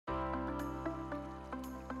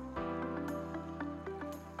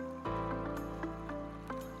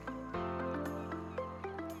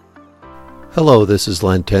Hello, this is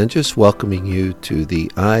Len Tenges welcoming you to the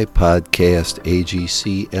iPodcast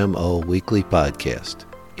AGCMO Weekly Podcast.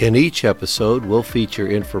 In each episode, we'll feature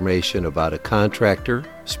information about a contractor,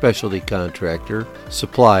 specialty contractor,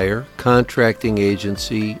 supplier, contracting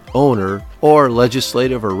agency, owner, or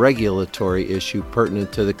legislative or regulatory issue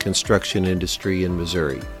pertinent to the construction industry in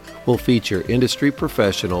Missouri. We'll feature industry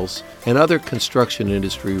professionals and other construction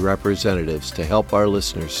industry representatives to help our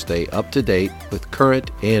listeners stay up to date with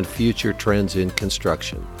current and future trends in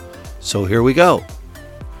construction. So here we go.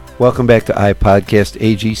 Welcome back to iPodcast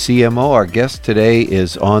AGCMO. Our guest today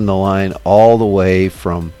is on the line all the way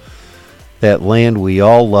from that land we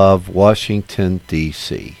all love, Washington,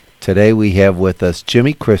 D.C. Today we have with us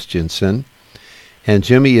Jimmy Christensen. And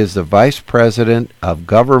Jimmy is the Vice President of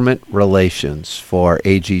Government Relations for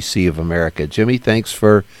AGC of America. Jimmy, thanks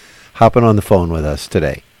for hopping on the phone with us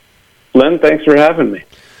today. Len, thanks for having me.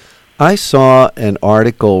 I saw an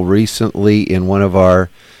article recently in one of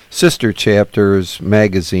our sister chapters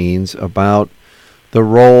magazines about the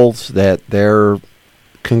roles that their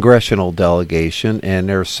congressional delegation and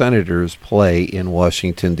their senators play in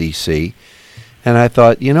Washington, D.C. And I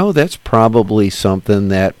thought, that's probably something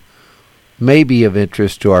that may be of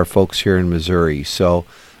interest to our folks here in Missouri. So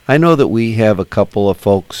I know that we have a couple of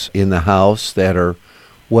folks in the House that are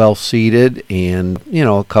well seated and,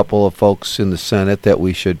 a couple of folks in the Senate that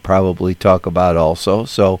we should probably talk about also.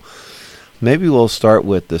 So maybe we'll start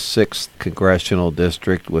with the 6th Congressional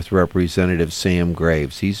District with Representative Sam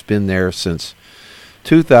Graves. He's been there since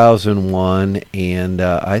 2001, and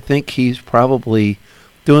I think he's probably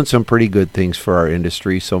doing some pretty good things for our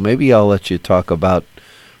industry. So maybe I'll let you talk about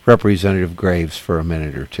Representative Graves for a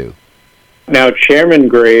minute or two. Now, Chairman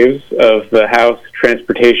Graves of the House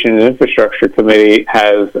Transportation and Infrastructure Committee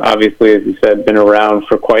has obviously, as you said, been around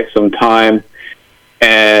for quite some time,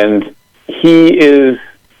 and he is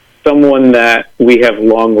someone that we have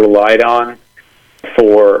long relied on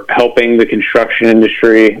for helping the construction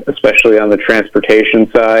industry, especially on the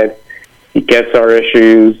transportation side. He gets our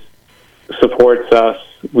issues, supports us.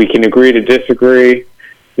 We can agree to disagree.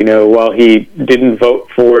 While he didn't vote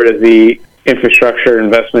for the Infrastructure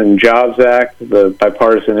Investment and Jobs Act, the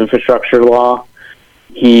bipartisan infrastructure law,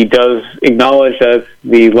 he does acknowledge that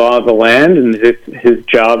the law of the land, and it's his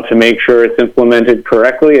job to make sure it's implemented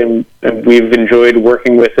correctly. And we've enjoyed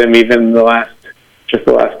working with him even the last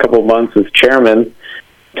couple of months as chairman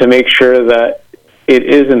to make sure that it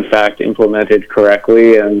is in fact implemented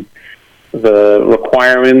correctly, and the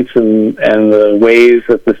requirements and the ways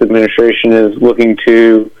that this administration is looking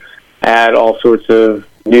to add all sorts of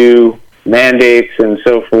new mandates and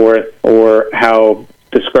so forth, or how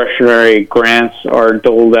discretionary grants are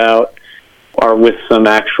doled out, are with some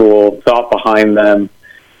actual thought behind them.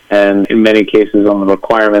 And in many cases on the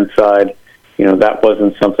requirement side, that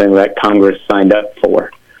wasn't something that Congress signed up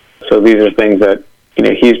for. So these are things that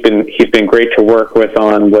he's been great to work with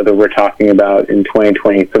on, whether we're talking about in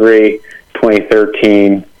 2023,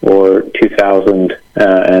 2013, or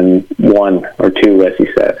 2001 or 2, as he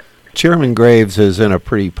said. Chairman Graves is in a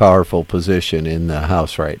pretty powerful position in the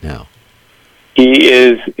House right now. He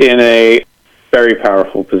is in a very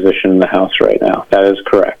powerful position in the House right now. That is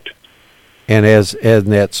correct. And as in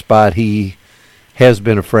that spot, he has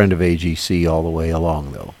been a friend of AGC all the way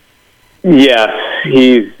along, though. Yes,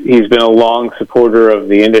 he's been a long supporter of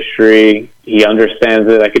the industry. He understands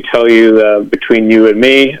it. I could tell you between you and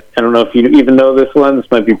me, I don't know if you even know this, Len, this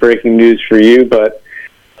might be breaking news for you, but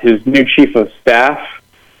his new chief of staff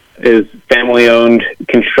is family-owned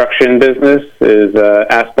construction business, is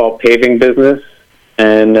asphalt paving business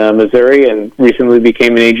in Missouri, and recently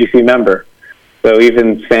became an AGC member. So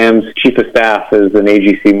even Sam's chief of staff is an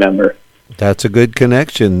AGC member. That's a good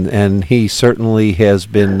connection, and he certainly has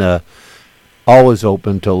been always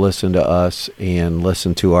open to listen to us and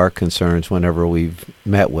listen to our concerns whenever we've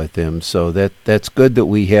met with him. So that's good that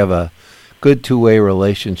we have a good two-way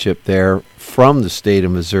relationship there from the state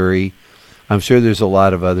of Missouri. I'm sure there's a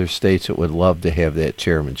lot of other states that would love to have that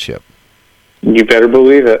chairmanship. You better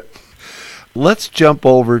believe it. Let's jump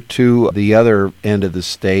over to the other end of the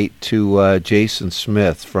state to Jason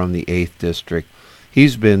Smith from the 8th District.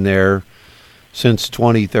 He's been there since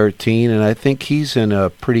 2013, and I think he's in a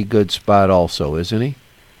pretty good spot also, isn't he?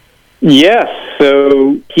 Yes.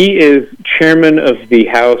 So he is chairman of the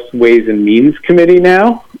House Ways and Means Committee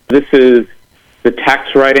now. This is the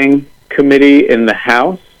tax writing committee in the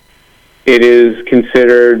House. It is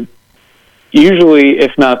considered usually,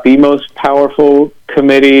 if not the most powerful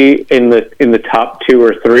committee in the top 2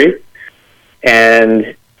 or 3.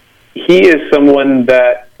 And he is someone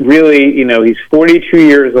that really, he's 42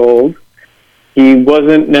 years old. He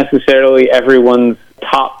wasn't necessarily everyone's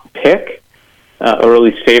top pick, or at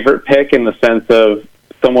least favorite pick, in the sense of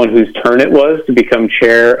someone whose turn it was to become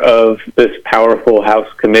chair of this powerful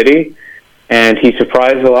House committee. And he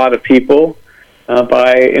surprised a lot of people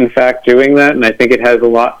by, in fact, doing that. And I think it has a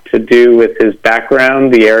lot to do with his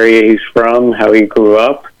background, the area he's from, how he grew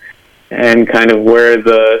up, and kind of where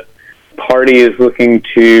the party is looking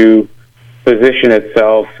to position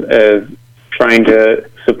itself as trying to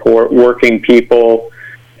support working people.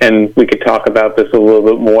 And we could talk about this a little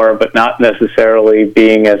bit more, but not necessarily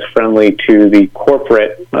being as friendly to the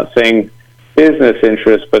corporate, not saying business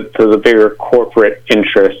interests, but to the bigger corporate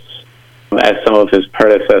interests, as some of his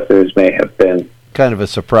predecessors may have been. Kind of a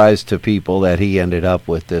surprise to people that he ended up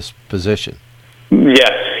with this position.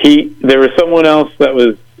 Yes, there was someone else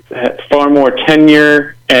that had far more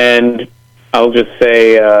tenure and, I'll just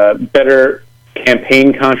say, better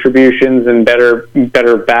campaign contributions and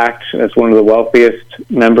better backed as one of the wealthiest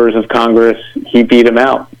members of Congress. He beat him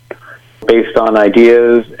out based on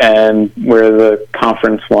ideas and where the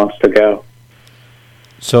conference wants to go.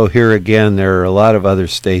 So here again, there are a lot of other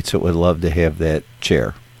states that would love to have that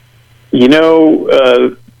chair. You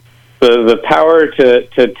know, the power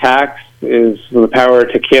to tax is the power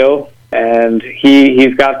to kill, and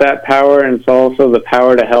he's got that power, and it's also the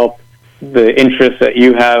power to help the interests that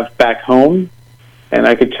you have back home. And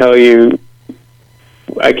I could tell you,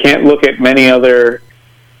 I can't look at many other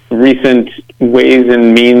recent Ways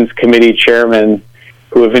and Means Committee chairmen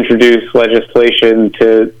who have introduced legislation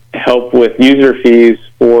to help with user fees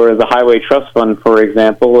for the Highway Trust Fund, for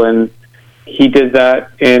example. And he did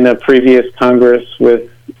that in a previous Congress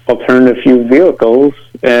with alternative fuel vehicles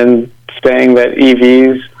and saying that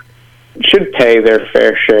EVs should pay their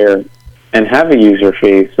fair share and have a user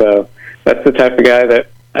fee. So that's the type of guy that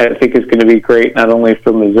I think is going to be great, not only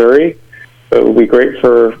for Missouri, but it will be great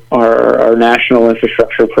for our national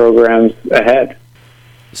infrastructure programs ahead.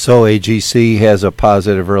 So AGC has a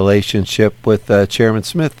positive relationship with Chairman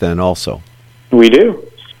Smith then also? We do.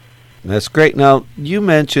 That's great. Now, you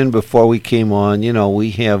mentioned before we came on,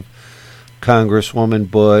 we have Congresswoman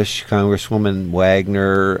Bush, Congresswoman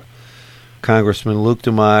Wagner, Congressman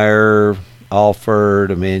Luetkemeyer, Alford,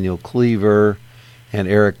 Emanuel Cleaver, and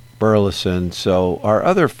Eric Burleson. So our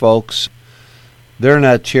other folks, they're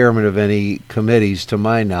not chairman of any committees to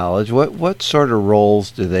my knowledge. What sort of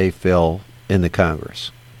roles do they fill in the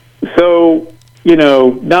Congress? So,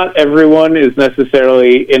 not everyone is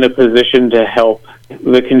necessarily in a position to help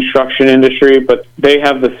the construction industry, but they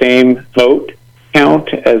have the same vote count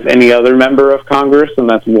as any other member of Congress, and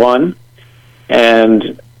that's one.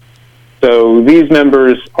 And so these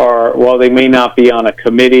members are, while they may not be on a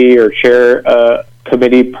committee or chair a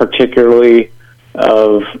committee particularly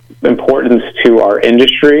of importance to our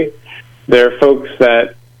industry, they're folks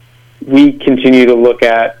that we continue to look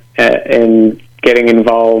at and getting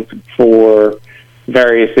involved for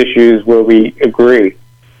various issues where we agree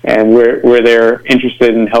and where they're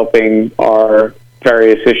interested in helping our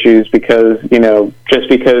various issues, because, just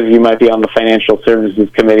because you might be on the Financial Services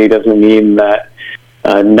Committee doesn't mean that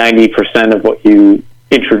 90% of what you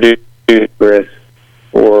introduce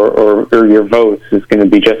or your votes is going to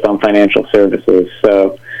be just on financial services.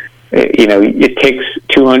 So, it takes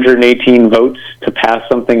 218 votes to pass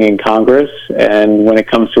something in Congress, and when it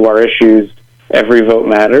comes to our issues, every vote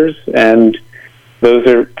matters. And those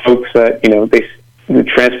are folks that, the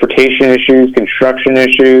transportation issues, construction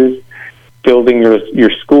issues, building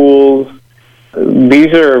your schools.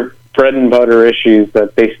 These are bread and butter issues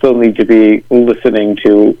that they still need to be listening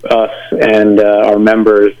to us and our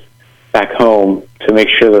members back home to make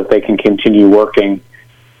sure that they can continue working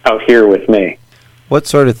out here with me. What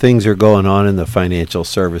sort of things are going on in the Financial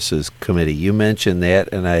Services Committee? You mentioned that,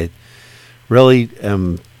 and I really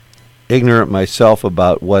am ignorant myself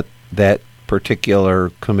about what that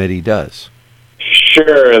particular committee does.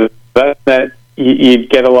 Sure. That you'd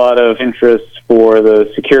get a lot of interest for the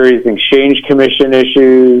Securities and Exchange Commission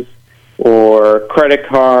issues or credit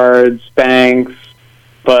cards, banks.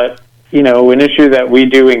 But, an issue that we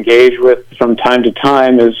do engage with from time to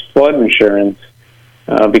time is flood insurance.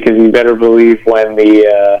 Because you better believe when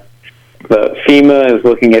the FEMA is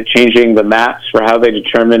looking at changing the maps for how they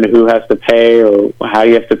determine who has to pay or how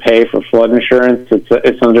you have to pay for flood insurance,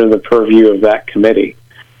 it's under the purview of that committee.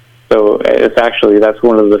 So that's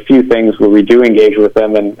one of the few things where we do engage with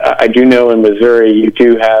them. And I do know in Missouri you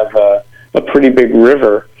do have a pretty big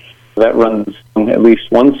river that runs on at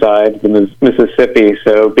least one side, the Mississippi.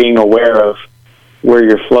 So being aware of where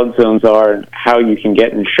your flood zones are and how you can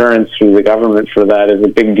get insurance through the government for that is a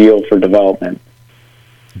big deal for development.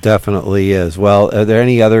 Definitely is. Well, are there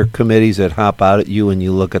any other committees that hop out at you when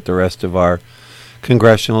you look at the rest of our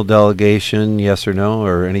congressional delegation, yes or no,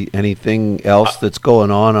 or anything else that's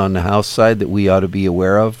going on the House side that we ought to be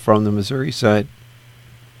aware of from the Missouri side?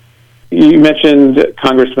 You mentioned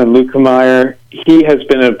Congressman Luetkemeyer. He has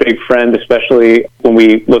been a big friend, especially when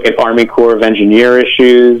we look at Army Corps of Engineer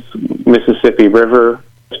issues, Mississippi River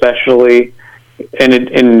especially, and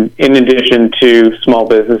in addition to small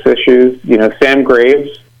business issues. Sam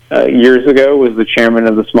Graves years ago was the chairman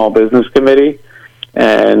of the Small Business Committee,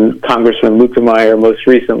 and Congressman Luetkemeyer most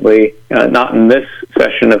recently, not in this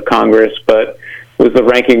session of Congress, but was the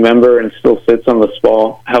ranking member and still sits on the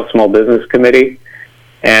House Small Business Committee.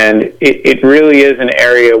 And it really is an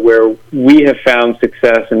area where we have found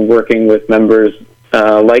success in working with members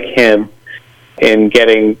like him in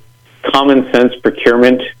getting common sense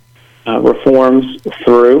procurement reforms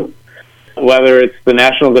through, whether it's the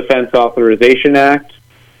National Defense Authorization Act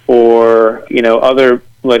or other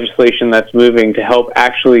legislation that's moving to help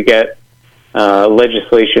actually get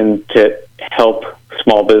legislation to help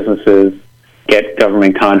small businesses get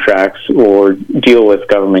government contracts or deal with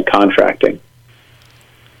government contracting.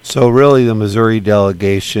 So really the Missouri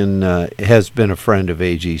delegation has been a friend of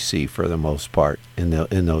AGC for the most part in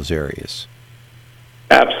those areas.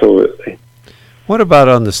 Absolutely. What about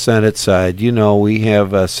on the Senate side? We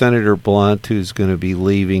have Senator Blunt, who's going to be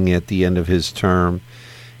leaving at the end of his term,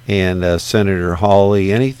 and Senator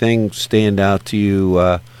Hawley. Anything stand out to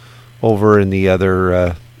you over in the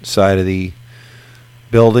other side of the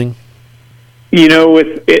building?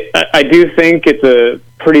 With it, I do think it's a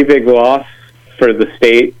pretty big loss for the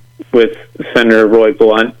state with Senator Roy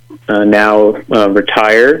Blunt now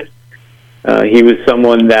retired. He was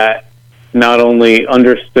someone that not only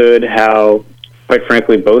understood how, quite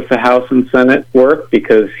frankly, both the House and Senate work,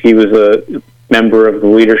 because he was a member of the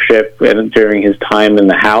leadership during his time in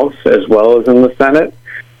the House as well as in the Senate.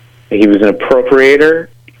 He was an appropriator,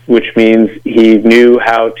 which means he knew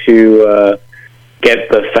how to get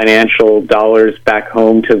the financial dollars back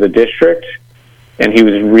home to the district. And he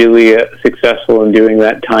was really successful in doing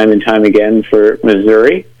that time and time again for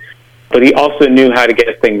Missouri. But he also knew how to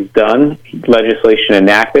get things done, legislation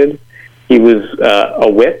enacted. He was a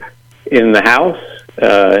whip in the House,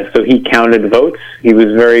 so he counted votes. He was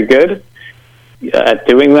very good at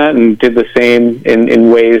doing that and did the same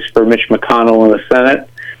in ways for Mitch McConnell in the Senate.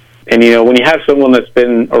 And, when you have someone that's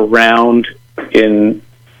been around in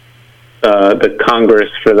the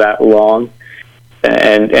Congress for that long,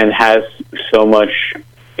 and has so much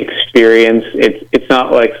experience, it's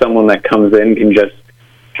not like someone that comes in can just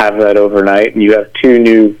have that overnight. And you have two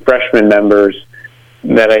new freshman members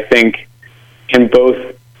that I think can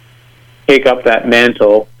both take up that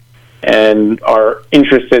mantle and are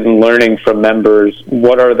interested in learning from members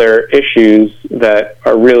what are their issues that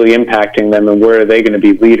are really impacting them and where are they going to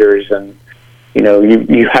be leaders. And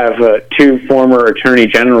you have two former attorney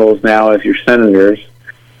generals now as your senators,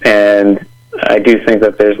 and I do think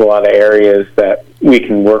that there's a lot of areas that we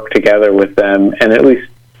can work together with them and at least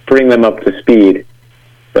bring them up to speed.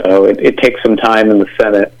 So it takes some time in the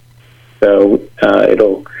Senate. So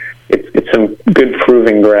it's some good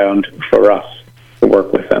proving ground for us to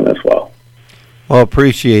work with them as well. Well,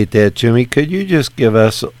 appreciate that, Jimmy. Could you just give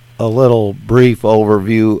us a little brief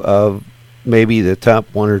overview of maybe the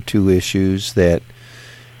top one or two issues that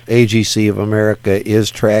AGC of America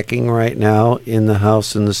is tracking right now in the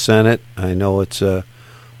House and the Senate? I know it's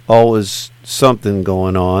always something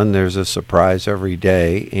going on. There's a surprise every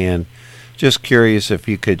day, and just curious if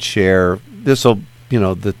you could share.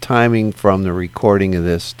 The timing from the recording of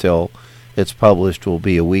this till it's published will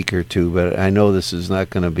be a week or two, but I know this is not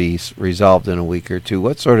going to be resolved in a week or two.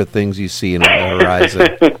 What sort of things you see on the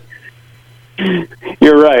horizon?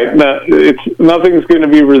 You're right. No, nothing's going to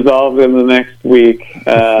be resolved in the next week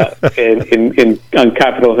on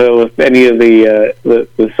Capitol Hill with any of the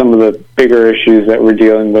some of the bigger issues that we're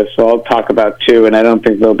dealing with. So I'll talk about two, and I don't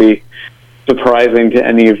think they'll be surprising to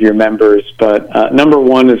any of your members. But number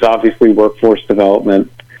one is obviously workforce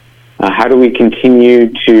development. How do we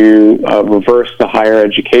continue to reverse the higher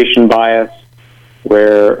education bias,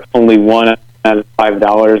 where only $1 out of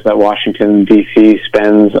 $5 that Washington, D.C.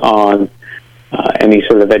 spends on any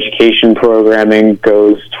sort of education programming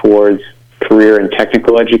goes towards career and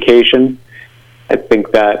technical education? I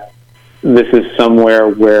think that this is somewhere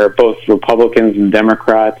where both Republicans and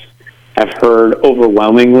Democrats have heard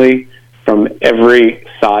overwhelmingly from every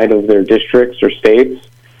side of their districts or states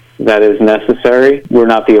that is necessary. We're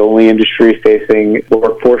not the only industry facing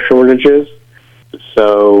workforce shortages.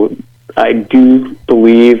 So I do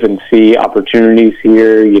believe and see opportunities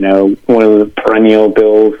here. One of the perennial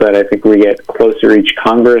bills that I think we get closer each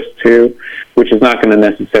Congress to, which is not going to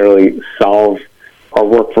necessarily solve our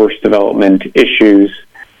workforce development issues,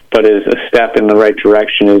 but is a step in the right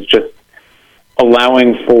direction, is just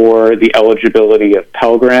allowing for the eligibility of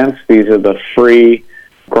Pell Grants. These are the free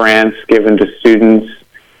grants given to students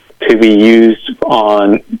to be used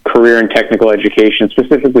on career and technical education,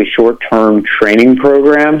 specifically short-term training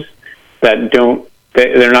programs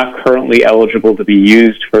they're not currently eligible to be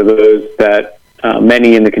used for those that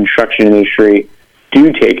many in the construction industry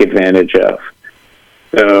do take advantage of.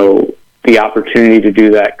 So the opportunity to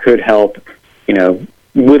do that could help,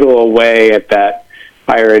 whittle away at that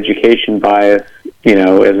higher education bias,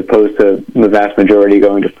 as opposed to the vast majority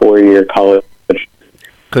going to 4-year college.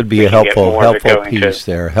 Could be a helpful piece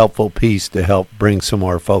there, helpful piece to help bring some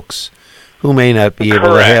more folks who may not be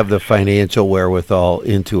able to have the financial wherewithal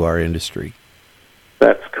into our industry.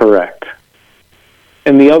 That's correct.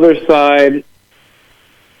 And the other side,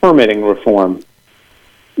 permitting reform.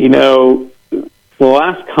 The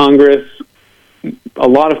last Congress, a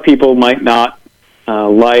lot of people might not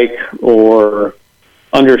like or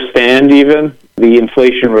understand even the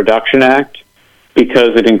Inflation Reduction Act,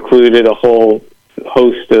 because it included a whole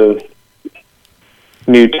host of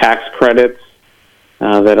new tax credits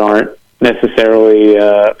that aren't necessarily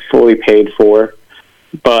fully paid for.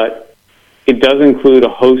 But it does include a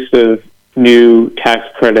host of new tax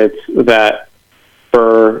credits that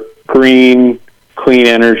for green, clean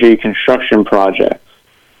energy construction projects.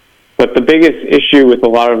 But the biggest issue with a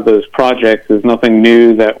lot of those projects is nothing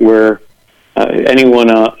new that anyone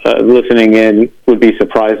listening in would be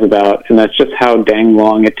surprised about, and that's just how dang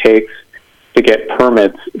long it takes to get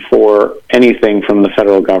permits for anything from the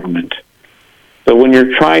federal government. So when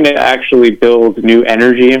you're trying to actually build new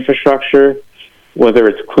energy infrastructure, whether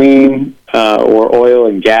it's clean or oil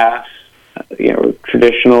and gas,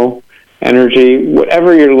 traditional energy,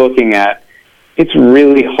 whatever you're looking at, it's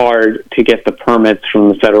really hard to get the permits from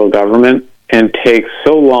the federal government, and takes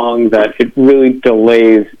so long that it really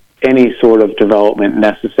delays any sort of development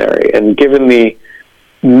necessary. And given the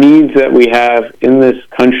needs that we have in this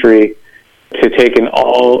country to take an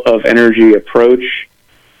all-of-energy approach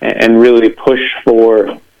and really push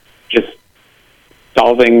for just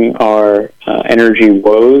solving our energy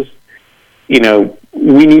woes,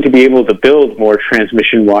 we need to be able to build more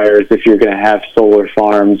transmission wires if you're going to have solar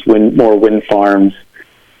farms, more wind farms,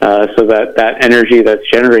 so that energy that's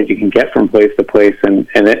generated you can get from place to place.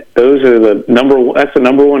 That's the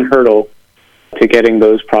number one hurdle to getting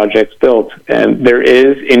those projects built. And there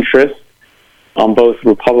is interest on both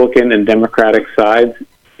Republican and Democratic sides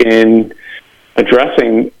in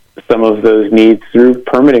addressing some of those needs through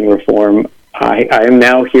permitting reform. I am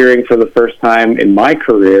now hearing for the first time in my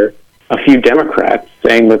career a few Democrats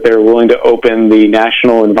saying that they're willing to open the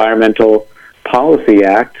National Environmental Policy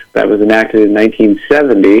Act that was enacted in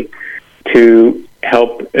 1970 to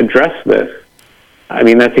help address this. I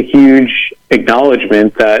mean, that's a huge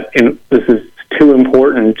acknowledgement that this is too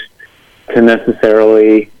important to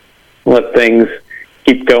necessarily let things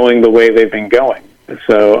keep going the way they've been going.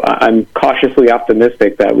 So I'm cautiously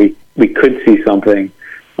optimistic that we could see something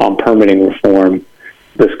on permitting reform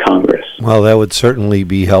this Congress. Well, that would certainly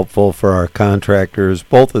be helpful for our contractors,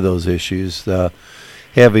 both of those issues,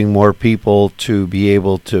 having more people to be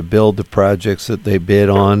able to build the projects that they bid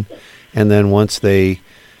on, and then once they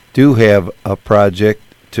do have a project,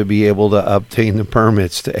 to be able to obtain the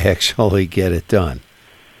permits to actually get it done.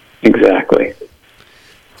 Exactly.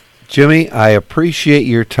 Jimmy, I appreciate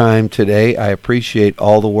your time today. I appreciate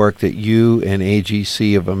all the work that you and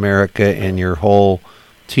AGC of America and your whole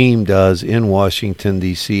team does in Washington,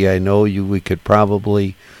 D.C. I know we could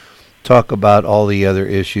probably talk about all the other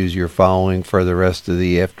issues you're following for the rest of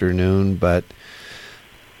the afternoon, but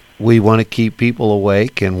we want to keep people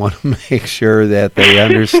awake and want to make sure that they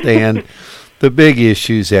understand the big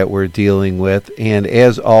issues that we're dealing with. And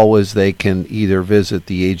as always, they can either visit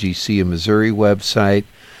the AGC of Missouri website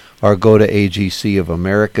or go to AGC of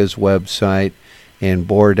America's website and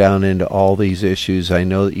bore down into all these issues. I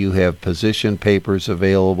know that you have position papers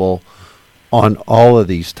available on all of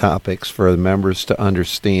these topics for the members to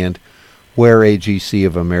understand where AGC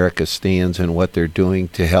of America stands and what they're doing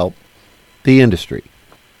to help the industry.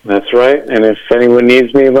 That's right. And if anyone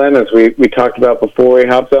needs me, Len, as we talked about before we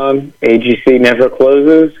hopped on, AGC never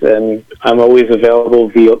closes, and I'm always available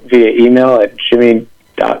via email at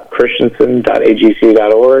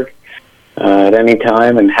jimmy.christensen.agc.org at any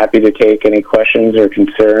time, and happy to take any questions or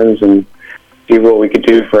concerns and see what we could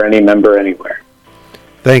do for any member anywhere.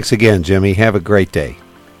 Thanks again, Jimmy. Have a great day.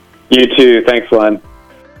 You too. Thanks, Len.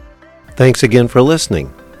 Thanks again for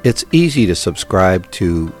listening. It's easy to subscribe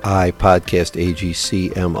to iPodcast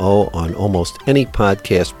AGCMO on almost any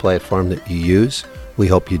podcast platform that you use. We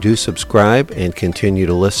hope you do subscribe and continue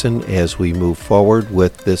to listen as we move forward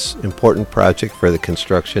with this important project for the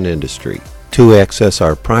construction industry. To access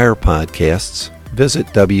our prior podcasts, visit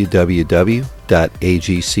www.agcmo.org,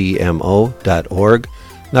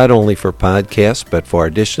 not only for podcasts, but for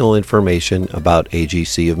additional information about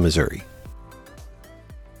AGC of Missouri.